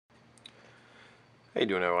How you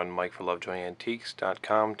doing, everyone? Mike for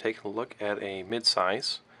LovejoyAntiques.com taking a look at a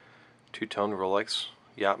mid-size two-tone Rolex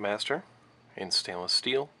Yachtmaster in stainless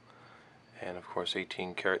steel and of course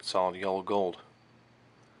 18 karat solid yellow gold.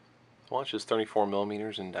 The watch is 34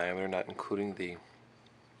 millimeters in diameter, not including the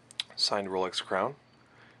signed Rolex crown,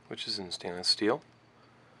 which is in stainless steel.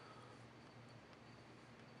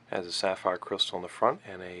 It has a sapphire crystal in the front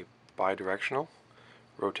and a bi-directional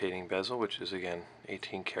rotating bezel, which is again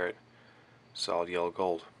 18 karat solid yellow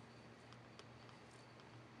gold.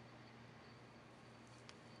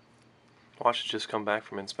 The watch has just come back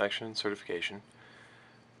from inspection and certification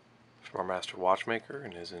from our master watchmaker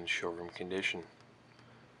and is in showroom condition.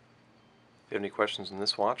 If you have any questions on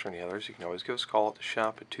this watch or any others, you can always give us a call at the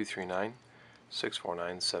shop at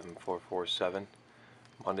 239-649-7447,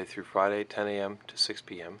 Monday through Friday, 10 a.m. to 6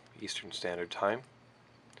 p.m. Eastern Standard Time.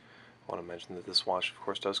 I want to mention that this watch, of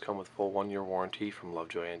course, does come with full 1-year warranty from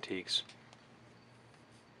Lovejoy Antiques.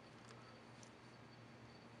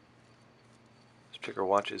 This particular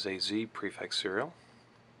watch is a Z prefix serial.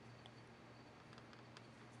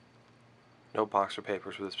 No box or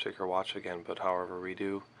papers for this particular watch again, but however, we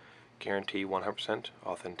do guarantee 100%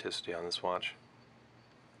 authenticity on this watch.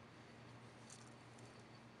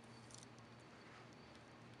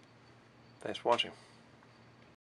 Thanks for watching.